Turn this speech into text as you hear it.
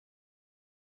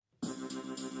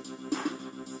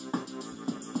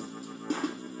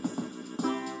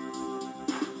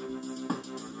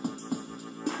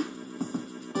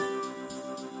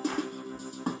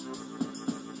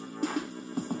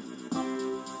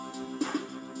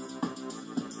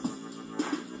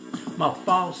My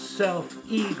false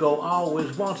self-ego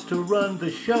always wants to run the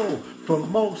show. For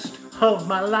most of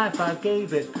my life I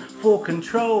gave it full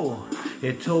control.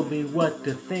 It told me what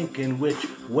to think and which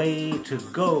way to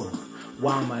go,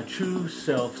 while my true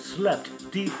self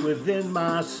slept deep within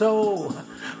my soul.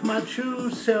 My true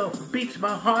self beats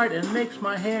my heart and makes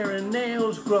my hair and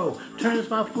nails grow, turns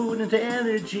my food into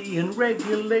energy and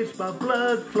regulates my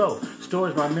blood flow,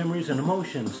 stores my memories and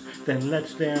emotions, then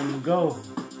lets them go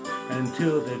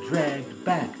until they're dragged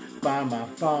back by my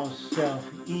false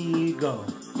self-ego.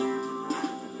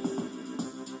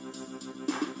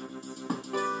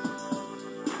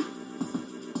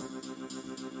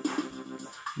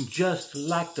 Just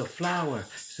like the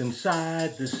flowers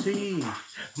inside the seed,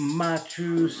 my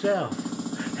true self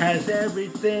has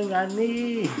everything I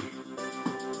need.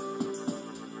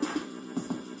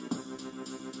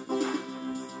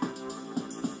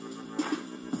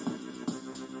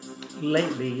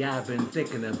 Lately I've been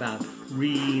thinking about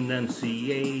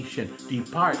renunciation.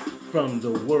 Depart from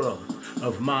the world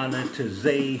of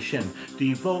monetization.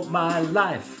 Devote my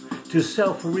life to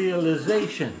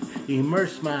self-realization.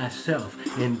 Immerse myself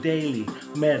in daily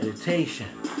meditation.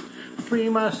 Free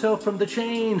myself from the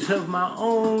chains of my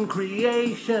own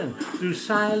creation through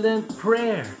silent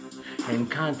prayer and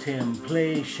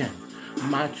contemplation.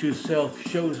 My true self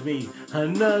shows me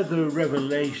another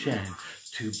revelation.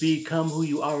 To become who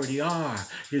you already are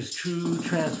is true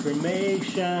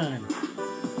transformation.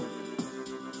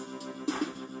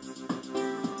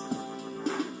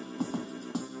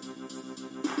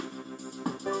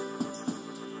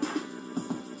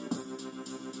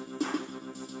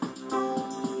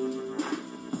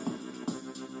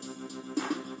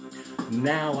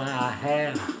 Now I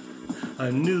have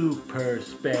a new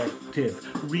perspective,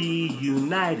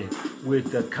 reunited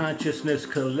with the consciousness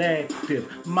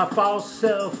collective. My false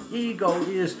self-ego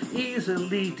is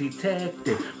easily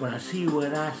detected. When I see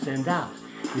what I send out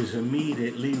is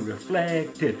immediately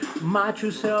reflected. My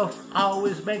true self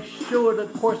always makes sure the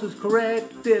course is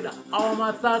corrected. All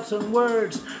my thoughts and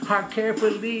words are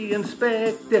carefully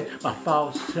inspected. My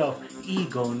false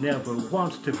self-ego never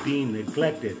wants to be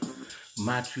neglected.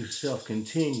 My true self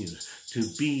continues to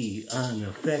be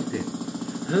unaffected.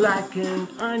 Like an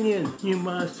onion, you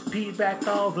must peel back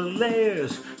all the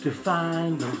layers to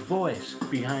find the voice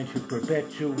behind your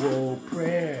perpetual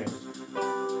prayers.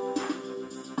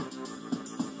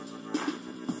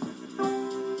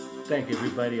 Thank you,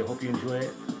 everybody. I hope you enjoy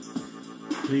it.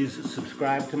 Please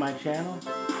subscribe to my channel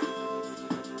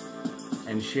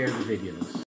and share the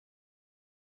videos.